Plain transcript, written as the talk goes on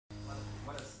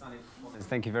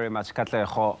Thank you very much,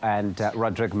 Katlego and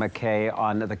Roderick McKay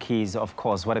on the keys, of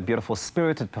course. What a beautiful,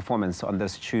 spirited performance on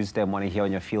this Tuesday morning here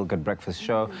on your Feel Good Breakfast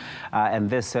show. And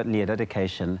there's certainly a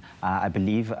dedication, I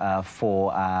believe,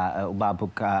 for Babu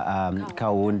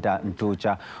Kaunda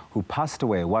Ntunja, who passed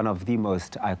away, one of the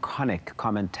most iconic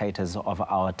commentators of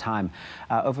our time.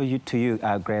 Over to you,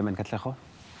 Graham and Katlego.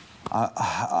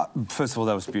 First of all,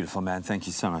 that was beautiful, man. Thank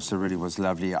you so much. It really was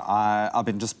lovely. I've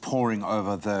been just poring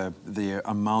over the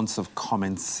amounts of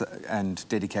comments and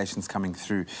dedications coming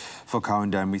through for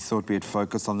Kaunda, and we thought we'd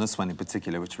focus on this one in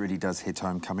particular, which really does hit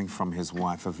home, coming from his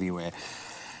wife, Aviwe.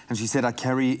 And she said, "I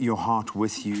carry your heart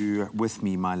with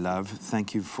me, my love.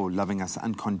 Thank you for loving us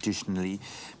unconditionally.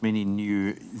 Many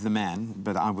knew the man,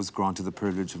 but I was granted the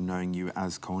privilege of knowing you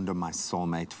as Kaunda, my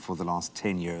soulmate, for the last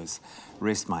 10 years.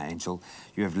 Rest, my angel.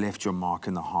 You have left your mark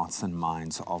in the hearts and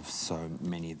minds of so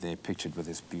many." They're pictured with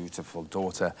his beautiful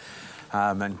daughter.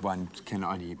 And one can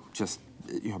only just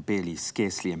barely,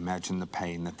 scarcely imagine the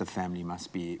pain that the family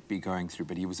must be going through.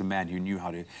 But he was a man who knew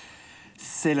how to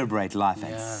celebrate life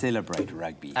and celebrate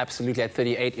rugby. Absolutely. At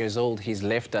 38 years old, he's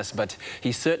left us, but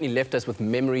he certainly left us with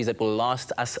memories that will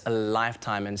last us a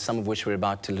lifetime, and some of which we're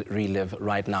about to relive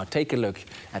right now. Take a look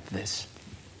at this.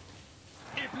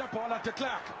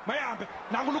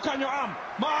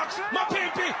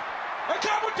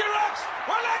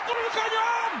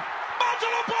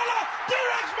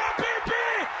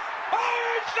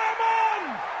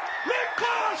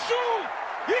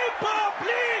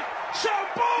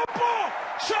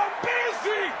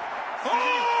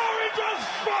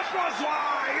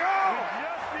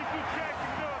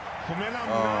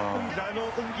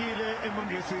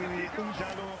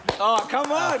 Oh,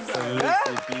 come on!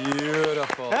 Absolutely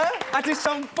beautiful. Athi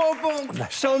Shampopo,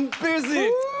 Shambisi.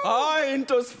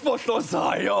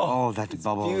 Oh, that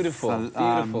bubble. Beautiful,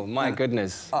 beautiful. My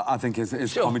goodness. I think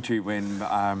his commentary when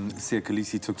Siya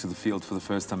Kolisi took to the field for the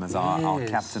first time as our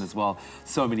captain as well.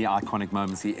 So many iconic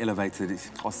moments. He elevated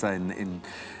Xhosa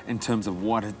in terms of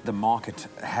what the market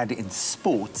had in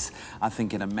sports. I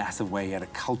think in a massive way he had a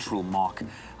cultural mark.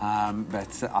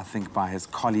 But I think by his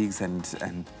colleagues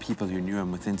and people who knew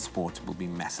him within sport will be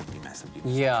massively, massively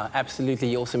missed. Yeah, absolutely.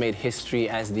 He also made history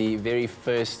as the very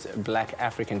first black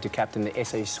African to captain the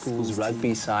SA Schools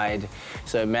rugby side.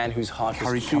 So a man whose heart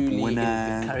was truly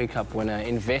Currie Cup winner,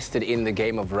 invested in the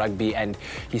game of rugby, and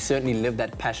he certainly lived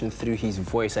that passion through his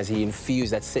voice as he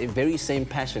infused that very same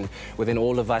passion within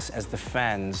all of us as the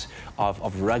fans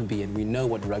of rugby. And we know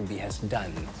what rugby has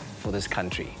done for this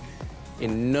country.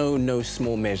 In no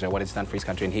small measure what it's done for his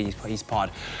country, and he's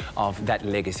part of that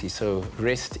legacy. So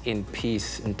rest in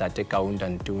peace, Ntate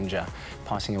Kaunda Ntunja,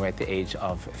 passing away at the age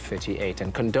of 38.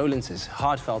 And condolences,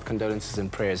 heartfelt condolences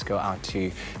and prayers go out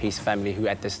to his family, who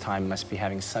at this time must be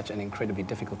having such an incredibly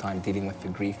difficult time dealing with the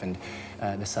grief and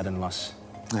the sudden loss.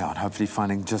 Yeah, and hopefully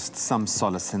finding just some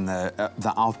solace in the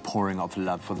outpouring of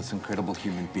love for this incredible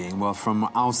human being. Well, from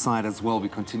our side as well, we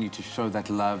continue to show that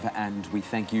love, and we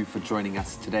thank you for joining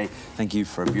us today. Thank you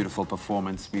for a beautiful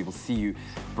performance. We will see you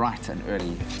bright and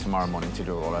early tomorrow morning to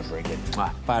do it all over again.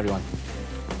 Bye, everyone.